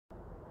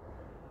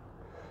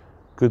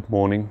Good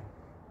morning.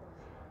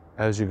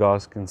 As you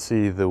guys can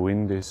see, the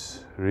wind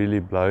is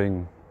really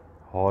blowing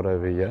hard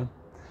over here.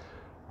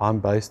 I'm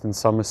based in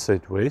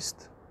Somerset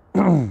West.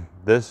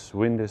 This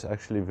wind is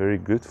actually very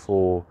good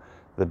for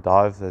the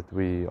dive that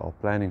we are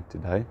planning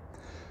today.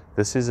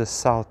 This is a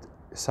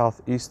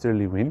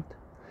southeasterly wind,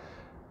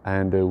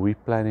 and we're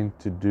planning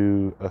to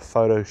do a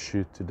photo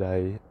shoot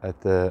today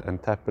at the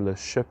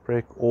Antapolis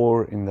shipwreck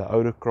or in the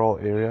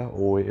Ouderkraal area,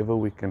 or wherever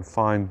we can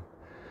find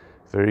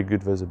very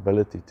good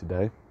visibility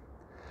today.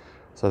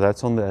 So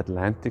that's on the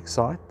Atlantic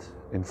side,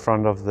 in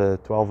front of the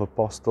 12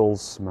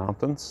 Apostles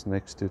Mountains,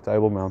 next to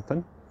Table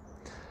Mountain.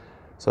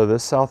 So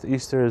this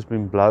southeaster has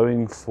been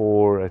blowing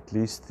for at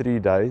least 3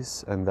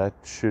 days, and that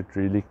should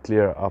really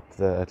clear up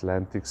the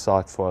Atlantic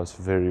side for us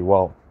very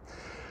well.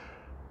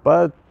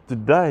 But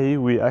today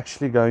we're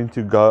actually going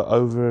to go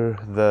over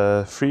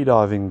the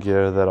freediving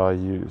gear that I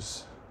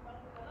use.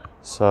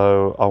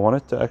 So I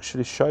wanted to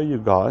actually show you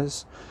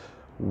guys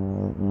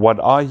what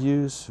I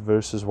use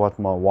versus what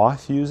my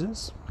wife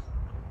uses,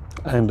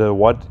 and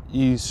what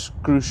is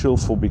crucial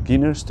for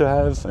beginners to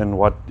have and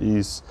what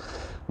is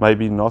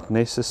maybe not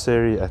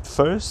necessary at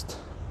first.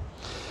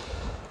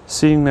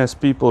 Seeing as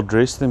people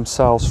dress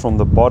themselves from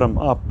the bottom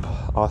up,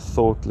 I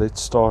thought let's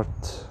start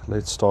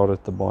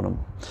at the bottom.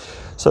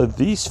 So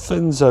these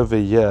fins over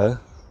here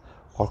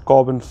are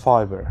carbon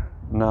fiber.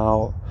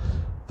 Now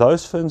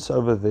those fins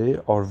over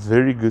there are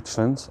very good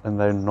fins, and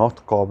they're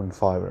not carbon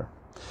fiber.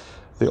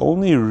 The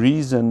only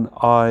reason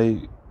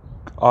I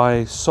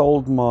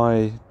sold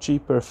my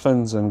cheaper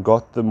fins and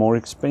got the more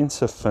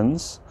expensive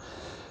fins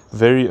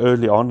very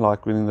early on,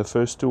 like within the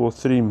first 2 or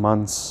 3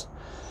 months,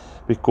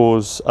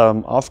 because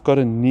I've got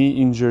a knee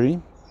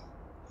injury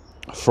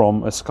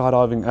from a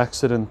skydiving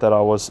accident that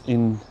I was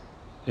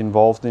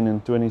involved in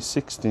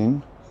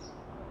 2016,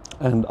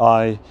 and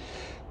I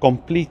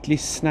completely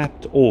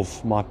snapped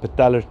off my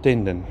patellar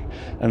tendon,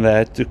 and they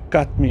had to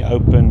cut me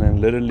open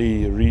and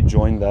literally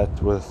rejoin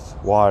that with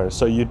wires.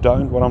 So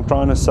what I'm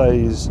trying to say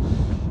is,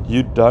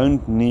 you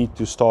don't need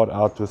to start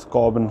out with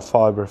carbon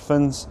fiber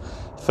fins.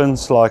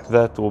 Fins like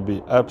that will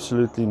be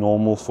absolutely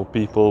normal for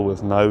people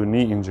with no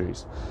knee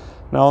injuries.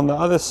 Now on the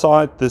other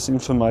side, this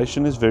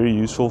information is very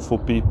useful for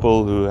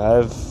people who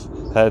have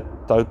had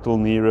total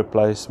knee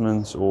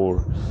replacements or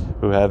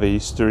who have a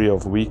history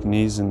of weak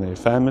knees in their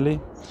family.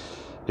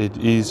 It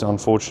is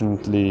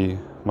unfortunately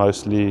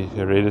mostly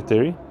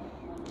hereditary.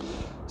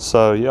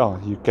 So yeah,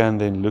 you can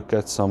then look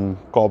at some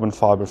carbon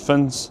fiber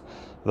fins.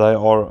 They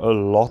are a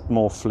lot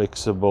more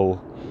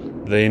flexible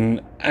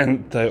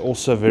and they're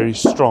also very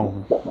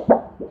strong,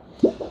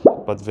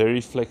 but very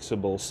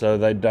flexible, so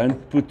they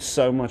don't put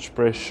so much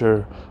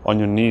pressure on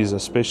your knees,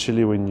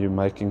 especially when you're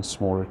making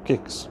smaller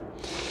kicks.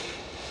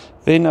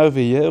 Then over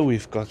here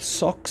we've got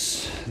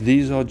socks.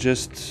 These are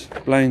just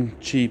plain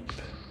cheap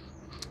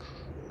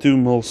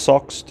 2mm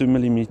socks,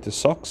 2mm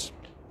socks.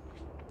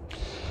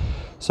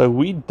 So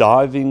we're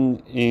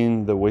diving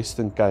in the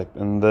Western Cape,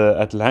 and the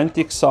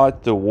Atlantic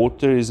side, the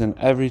water is an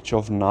average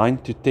of 9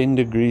 to 10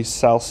 degrees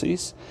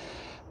Celsius,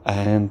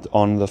 and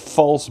on the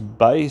False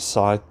Bay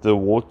side the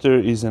water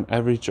is an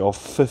average of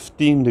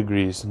 15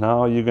 degrees.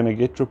 Now you're going to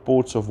get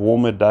reports of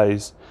warmer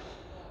days,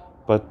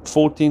 but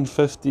 14,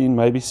 15,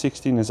 maybe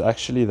 16 is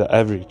actually the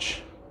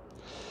average.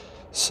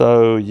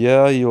 So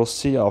yeah, you'll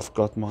see I've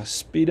got my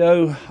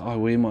Speedo. I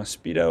wear my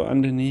Speedo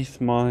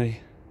underneath my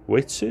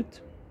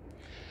wetsuit.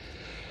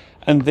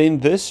 And then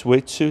this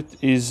wetsuit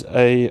is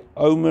a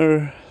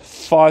Omer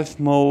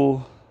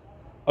 5mm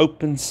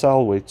open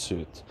cell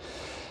wetsuit.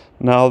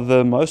 Now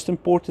the most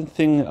important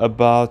thing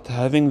about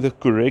having the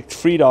correct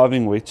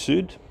freediving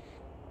wetsuit,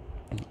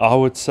 I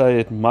would say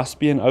it must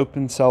be an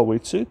open cell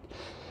wetsuit.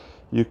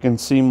 You can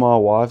see my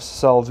wife's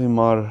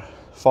Salvimar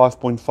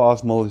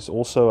 5.5mm is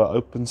also an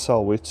open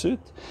cell wetsuit.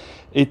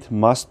 It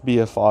must be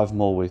a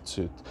 5mm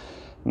wetsuit.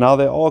 Now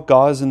there are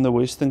guys in the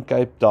Western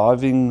Cape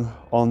diving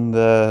on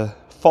the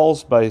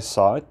False Bay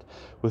side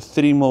with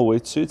 3mm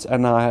wetsuits,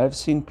 and I have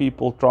seen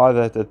people try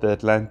that at the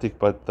Atlantic,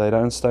 but they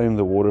don't stay in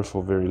the water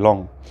for very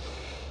long.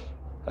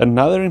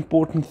 Another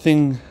important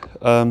thing,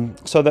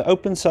 so the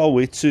open cell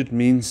wetsuit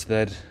means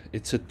that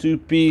it's a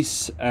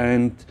 2-piece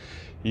and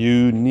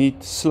you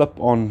need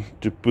slip-on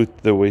to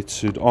put the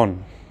wetsuit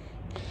on.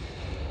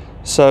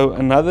 So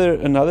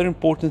another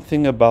important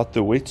thing about the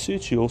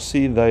wetsuits, you'll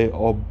see they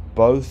are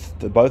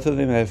both of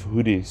them have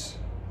hoodies.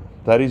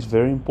 That is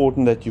very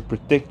important, that you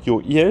protect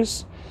your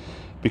ears.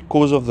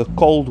 Because of the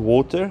cold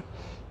water,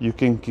 you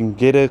can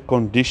get a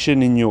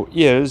condition in your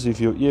ears. If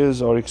your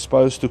ears are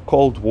exposed to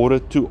cold water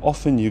too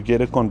often, you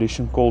get a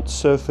condition called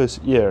surface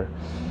ear.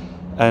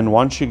 And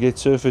once you get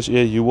surface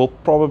ear, you will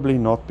probably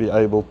not be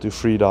able to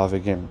freedive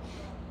again.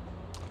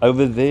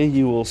 Over there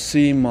you will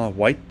see my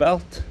weight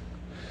belt.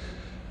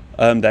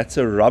 That's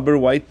a rubber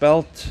weight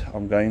belt.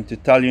 I'm going to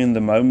tell you in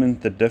the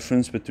moment the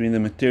difference between the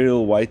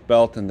material weight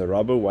belt and the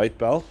rubber weight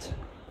belt.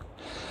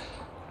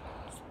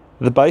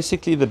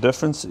 Basically the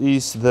difference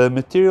is the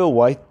material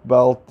weight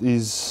belt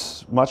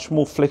is much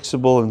more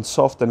flexible and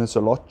soft, and it's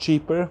a lot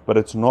cheaper, but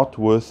it's not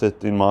worth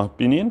it in my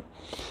opinion.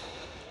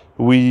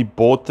 We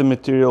bought the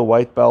material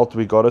weight belt.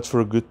 We got it for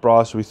a good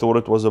price. We thought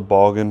it was a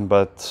bargain,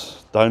 but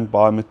don't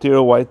buy a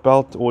material weight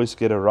belt. Always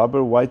get a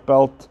rubber weight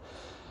belt.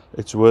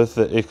 It's worth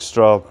the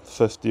extra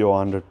 50 or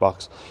 100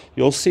 bucks.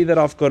 You'll see that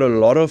I've got a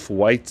lot of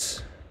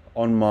weights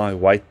on my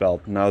weight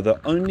belt. Now,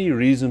 the only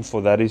reason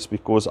for that is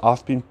because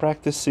I've been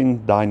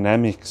practicing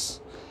dynamics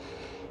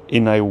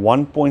in a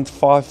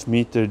 1.5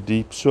 meter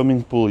deep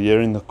swimming pool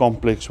here in the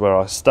complex where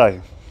I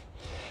stay.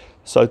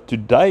 So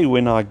today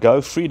when I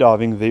go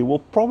freediving, there will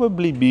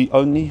probably be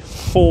only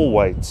 4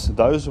 weights.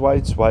 Those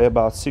weights weigh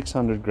about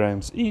 600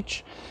 grams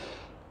each.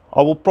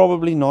 I will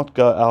probably not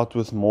go out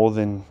with more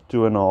than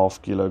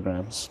 2.5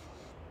 kilograms.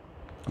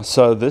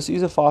 So this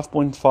is a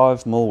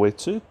 5.5 mil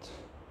wetsuit,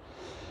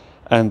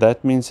 and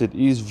that means it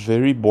is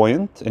very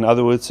buoyant. In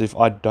other words, if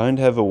I don't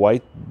have a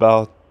weight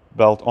belt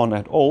on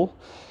at all,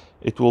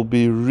 it will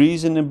be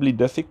reasonably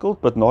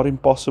difficult, but not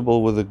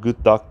impossible with a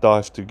good duck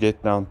dive to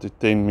get down to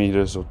 10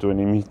 meters or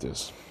 20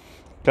 meters.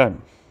 Okay.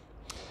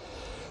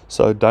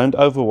 So don't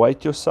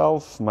overweight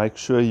yourself. Make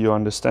sure you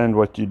understand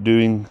what you're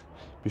doing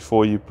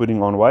before you're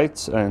putting on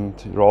weights, and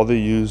rather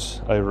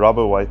use a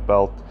rubber weight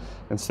belt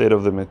instead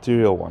of the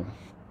material one.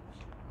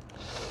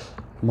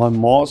 My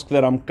mask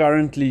that I'm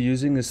currently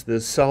using is the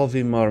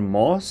Salvimar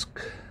mask,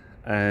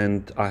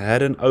 and I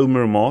had an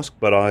Omer mask,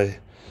 but I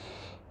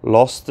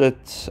lost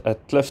it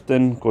at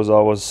Clifton because I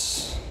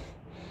was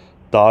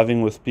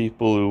diving with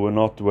people who were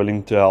not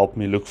willing to help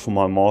me look for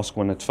my mask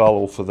when it fell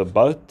off of the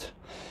boat.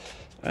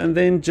 And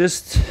then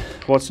just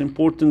what's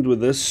important with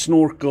this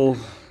snorkel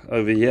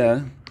over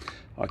here,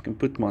 I can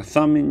put my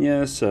thumb in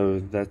here, so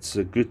that's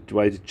a good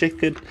way to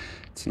check it.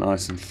 It's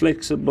nice and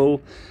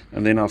flexible.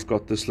 And then I've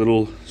got this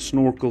little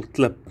snorkel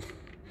clip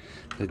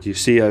that you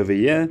see over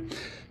here.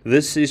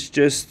 This is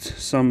just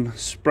some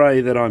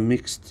spray that I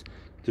mixed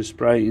to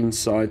spray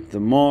inside the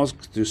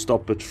mask to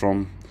stop it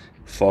from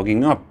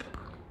fogging up.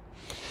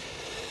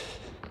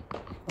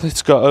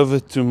 Let's go over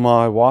to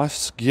my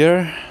wife's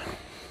gear.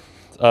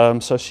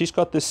 So she's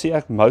got the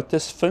Seac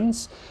Motus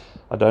fins.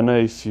 I don't know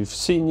if you've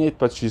seen yet,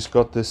 but she's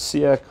got the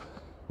Seac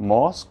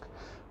Mask.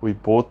 We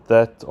bought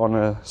that on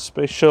a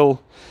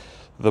special,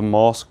 the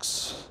mask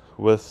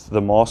with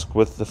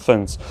the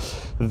fins.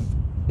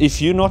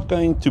 If you're not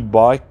going to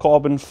buy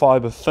carbon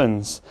fiber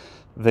fins,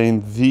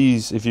 then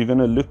these, if you're going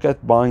to look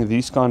at buying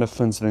these kind of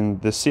fins, then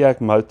the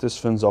Seac Motus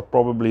fins are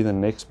probably the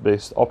next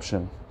best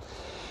option.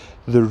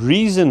 The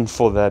reason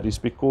for that is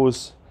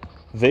because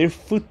their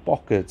foot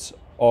pockets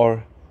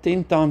are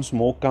 10 times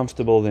more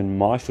comfortable than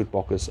my foot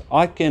pockets.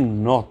 I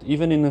cannot,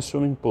 even in a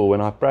swimming pool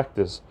when I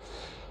practice,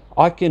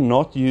 I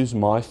cannot use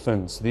my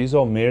fins. These are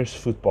Omer's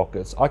foot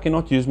pockets. I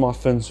cannot use my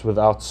fins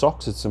without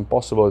socks. It's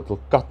impossible. It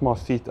will cut my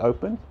feet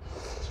open.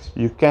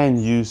 You can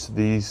use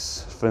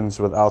these fins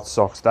without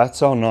socks.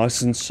 That's how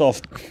nice and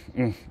soft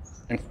and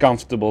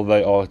comfortable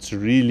they are. It's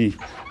really,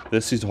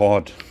 this is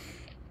hard.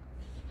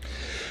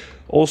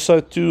 Also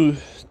 2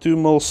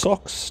 mil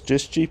socks,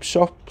 just cheap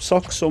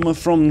socks, some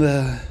from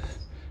the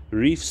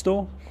reef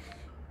store.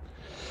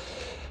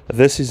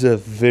 This is a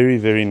very,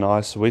 very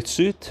nice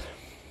wetsuit.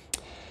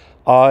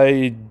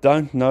 I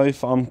don't know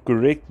if I'm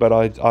correct, but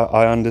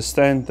I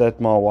understand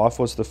that my wife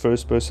was the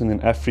first person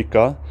in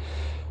Africa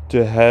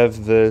to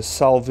have the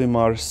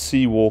Salvimar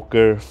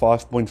Seawalker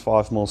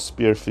 5.5 mil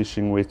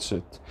spearfishing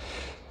wetsuit.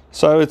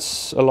 So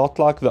it's a lot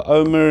like the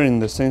Omer in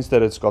the sense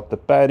that it's got the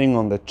padding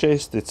on the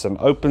chest. It's an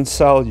open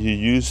cell. You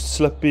use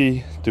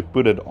Slippy to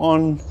put it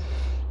on.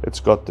 It's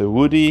got the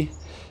hoodie.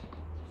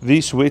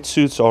 These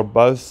wetsuits are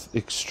both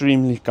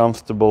extremely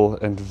comfortable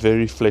and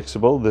very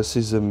flexible. This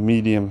is a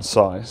medium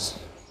size.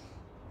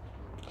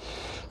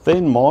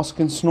 Then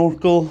mask and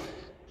snorkel.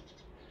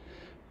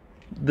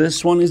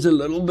 This one is a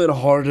little bit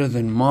harder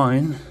than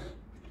mine,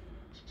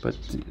 but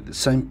the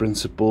same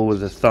principle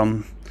with the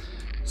thumb.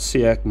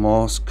 Seac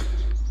Mask,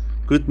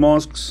 good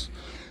masks.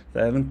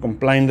 They haven't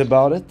complained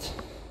about it.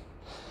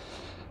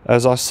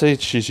 As I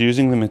said, she's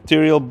using the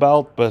material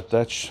belt, but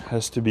that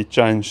has to be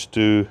changed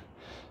to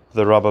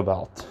the rubber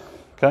belt.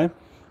 Okay.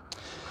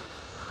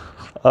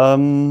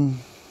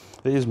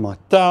 There's my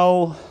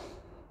towel.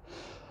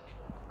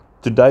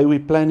 Today we're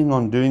planning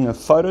on doing a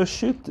photo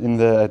shoot in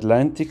the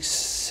Atlantic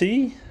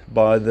Sea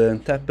by the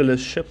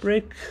Antapolis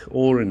shipwreck,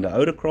 or in the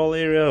Oudekral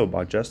area, or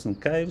by Justin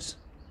Caves.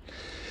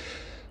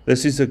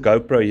 This is a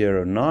GoPro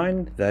Hero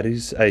 9. That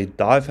is a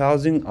dive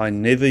housing. I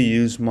never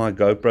use my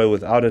GoPro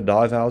without a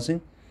dive housing.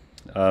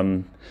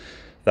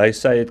 They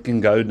say it can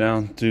go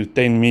down to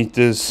 10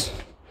 meters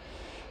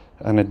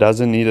and it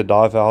doesn't need a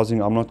dive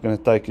housing. I'm not going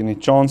to take any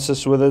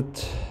chances with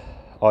it.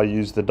 I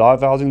use the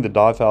dive housing. The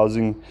dive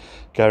housing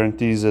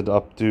guarantees it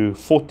up to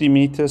 40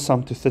 meters,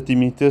 some to 30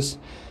 meters,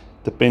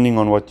 depending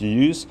on what you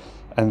use.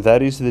 And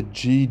that is the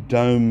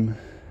Gdome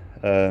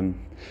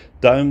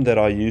dome that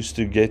I use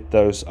to get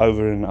those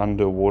over and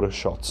underwater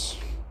shots.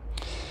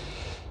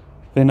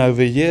 Then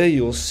over here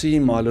you'll see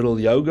my little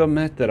yoga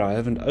mat that I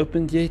haven't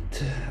opened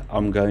yet.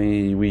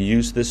 We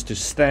use this to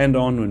stand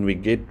on when we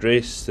get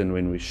dressed and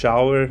when we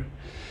shower,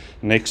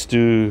 next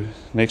to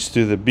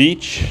the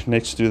beach,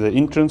 next to the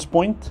entrance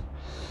point.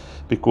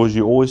 because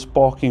you're always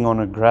parking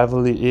on a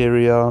gravelly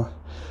area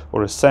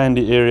or a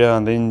sandy area,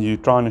 and then you're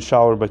trying to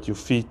shower but your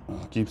feet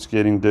keeps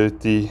getting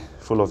dirty,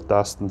 full of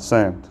dust and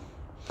sand.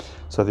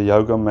 So the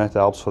Yogamatt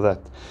helps for that.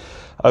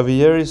 Over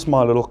here is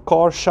my little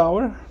car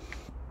shower.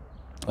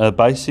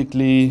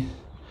 Basically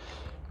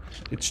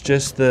it's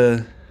just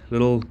the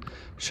little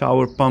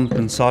shower pump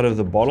inside of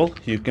the bottle.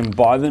 You can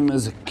buy them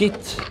as a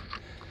kit.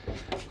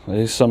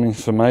 There's some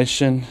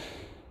information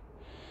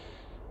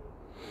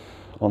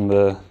on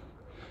the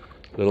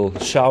little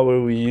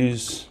shower we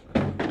use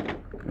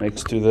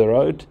next to the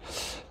road.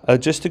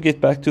 Just to get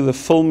back to the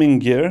filming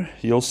gear,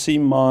 you'll see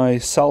my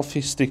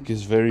selfie stick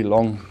is very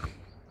long.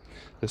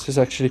 This is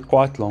actually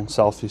quite long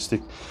selfie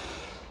stick.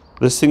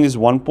 This thing is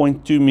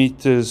 1.2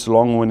 meters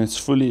long when it's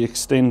fully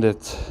extended,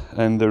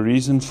 and the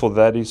reason for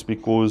that is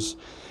because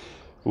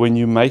when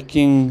you're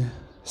making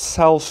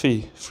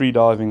selfie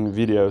freediving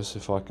videos,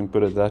 if I can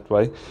put it that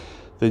way,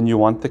 then you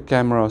want the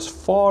camera as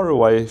far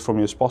away from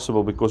you as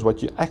possible, because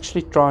what you're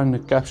actually trying to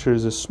capture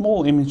is a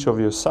small image of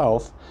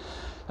yourself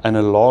and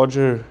a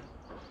larger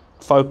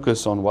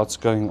focus on what's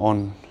going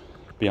on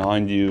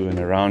behind you and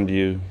around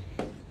you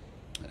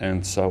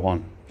and so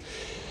on.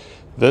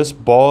 This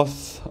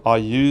bath I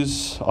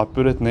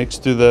put it next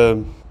to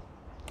the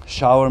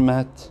shower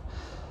mat.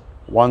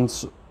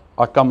 Once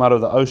I come out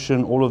of the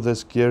ocean, all of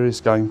this gear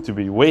is going to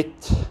be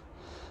wet.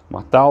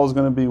 My towel is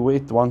going to be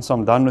wet once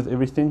I'm done with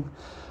everything.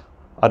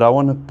 I don't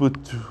want to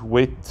put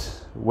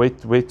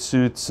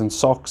wetsuits and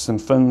socks and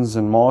fins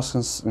and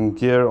masks and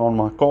gear on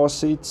my car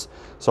seats,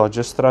 so I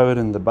just throw it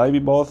in the baby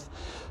bath.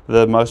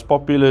 The most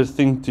popular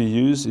thing to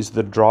use is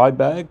the dry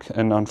bag,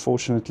 and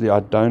unfortunately I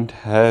don't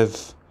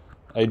have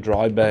a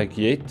dry bag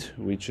yet,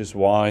 which is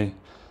why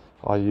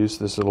I use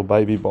this little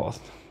baby bath.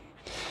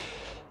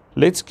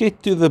 Let's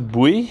get to the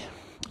buoy.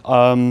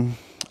 I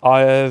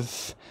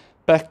have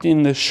packed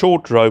in the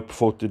short rope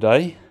for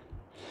today.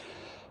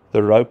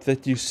 The rope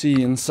that you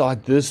see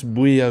inside this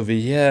buoy over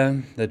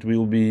here that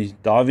we'll be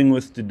diving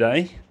with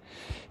today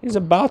is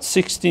about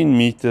 16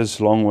 meters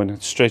long when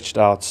it's stretched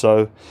out.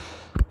 So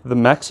the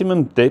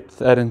maximum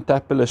depth at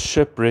Antapalis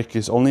shipwreck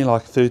is only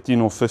like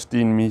 13 or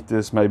 15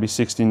 meters, maybe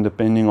 16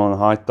 depending on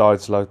high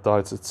tides, low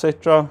tides,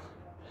 etc.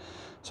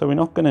 So we're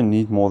not going to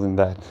need more than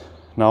that.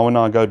 Now when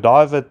I go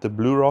dive at the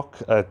Blue Rock,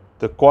 at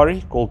the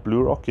quarry called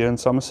Blue Rock here in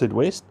Somerset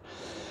West,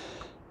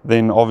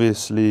 then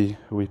obviously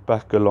we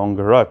pack a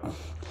longer rope.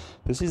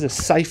 This is a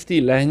safety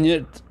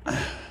lanyard.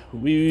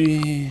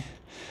 We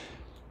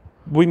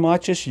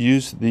might just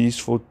use these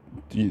for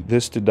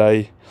this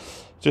today,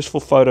 just for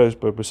photos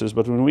purposes,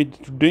 but when we're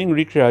doing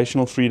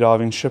recreational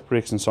freediving,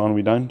 shipwrecks and so on,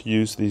 we don't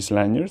use these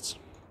lanyards.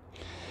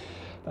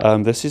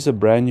 This is a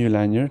brand new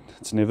lanyard.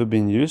 It's never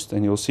been used,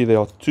 and you'll see there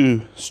are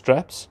two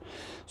straps.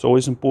 It's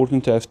always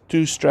important to have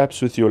two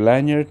straps with your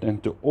lanyard,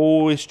 and to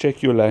always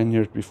check your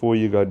lanyard before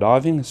you go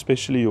diving,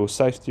 especially your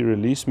safety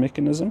release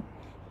mechanism.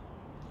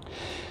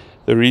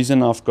 The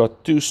reason I've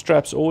got two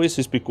straps always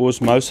is because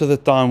most of the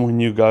time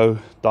when you go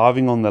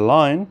diving on the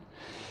line,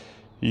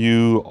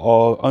 you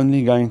are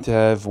only going to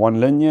have one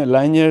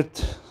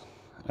lanyard,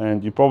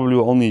 and you probably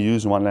will only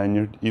use one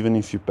lanyard even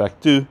if you pack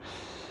two.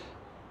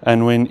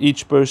 And when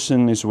each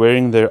person is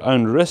wearing their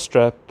own wrist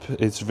strap,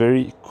 it's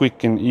very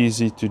quick and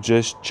easy to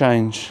just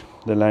change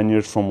the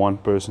lanyard from one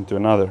person to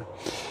another.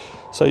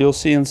 So you'll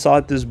see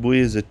inside this buoy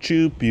is a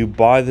tube. You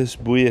buy this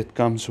buoy, it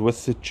comes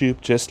with the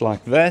tube just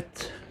like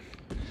that.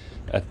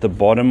 At the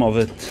bottom of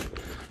it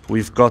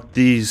we've got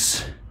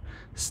these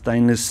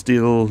stainless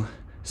steel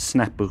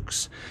snap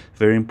hooks.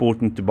 Very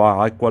important to buy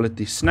high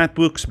quality snap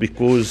hooks,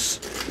 because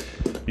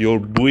your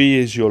buoy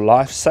is your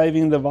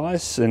life-saving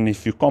device, and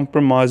if you're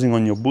compromising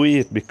on your buoy,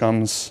 it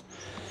becomes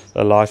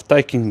a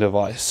life-taking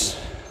device.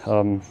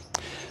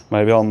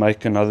 Maybe I'll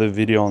make another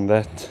video on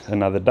that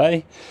another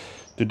day.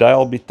 Today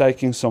I'll be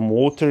taking some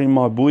water in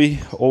my buoy.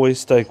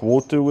 Always take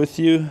water with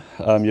you.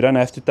 You don't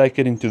have to take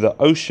it into the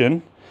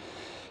ocean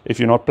if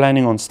you're not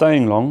planning on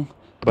staying long,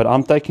 but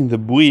I'm taking the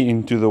buoy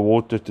into the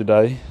water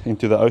today,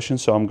 into the ocean,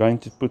 so I'm going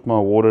to put my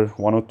water,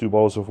 1 or 2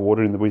 bottles of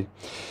water in the buoy.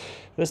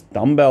 This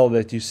dumbbell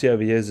that you see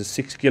over here is a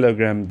 6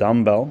 kilogram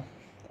dumbbell.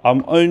 I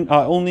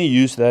only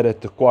use that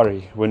at the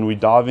quarry when we're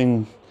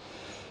diving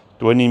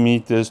 20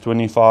 meters,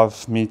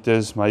 25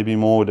 meters, maybe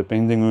more,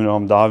 depending on who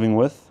I'm diving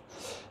with.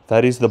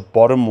 That is the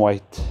bottom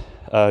weight.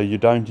 You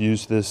don't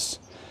use this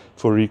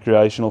for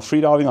recreational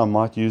freediving. I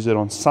might use it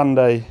on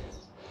Sunday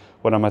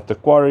when I'm at the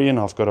quarry and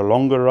I've got a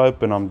longer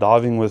rope and I'm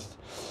diving with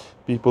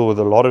people with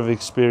a lot of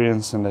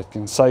experience and that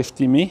can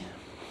safety me.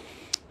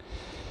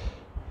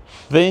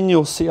 Then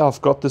you'll see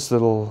I've got this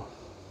little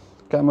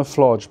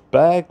camouflage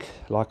bag.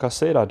 Like I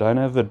said, I don't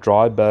have a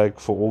dry bag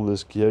for all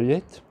this gear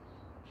yet.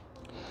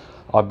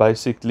 I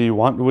basically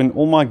want, when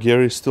all my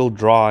gear is still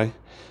dry,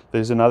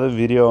 there's another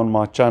video on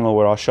my channel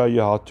where I show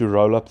you how to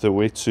roll up the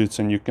wetsuits,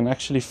 and you can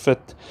actually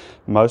fit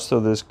most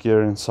of this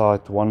gear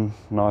inside one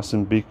nice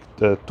and big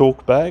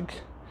torque bag.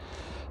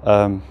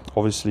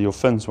 Obviously your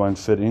fins won't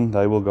fit in,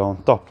 they will go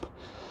on top.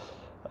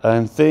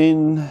 And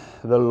then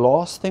the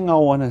last thing I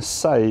want to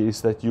say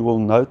is that you will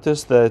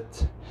notice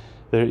that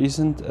there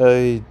isn't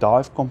a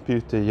dive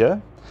computer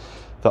here.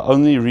 The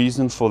only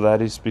reason for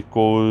that is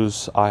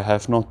because I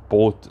have not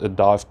bought a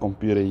dive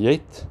computer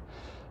yet.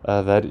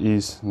 That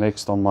is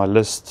next on my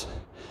list.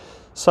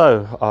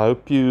 So I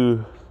hope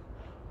you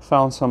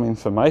found some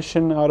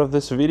information out of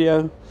this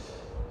video.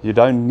 You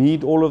don't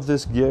need all of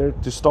this gear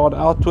to start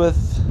out with.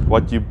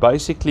 What you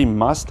basically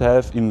must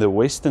have in the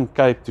Western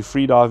Cape to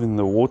freedive in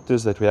the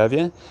waters that we have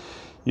here,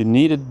 you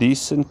need a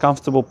decent,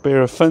 comfortable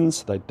pair of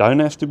fins. They don't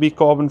have to be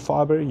carbon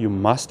fiber. You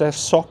must have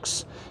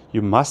socks.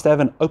 You must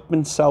have an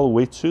open cell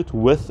wetsuit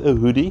with a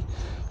hoodie.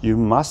 You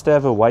must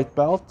have a weight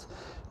belt.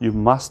 You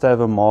must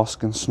have a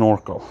mask and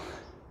snorkel.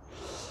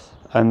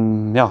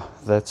 And yeah,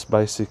 that's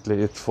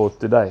basically it for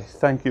today.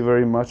 Thank you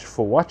very much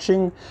for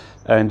watching.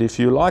 And if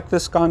you like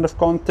this kind of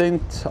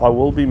content, I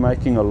will be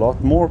making a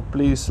lot more.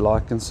 Please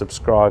like and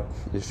subscribe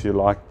if you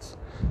liked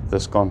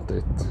this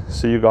content.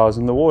 See you guys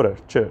in the water.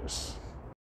 Cheers.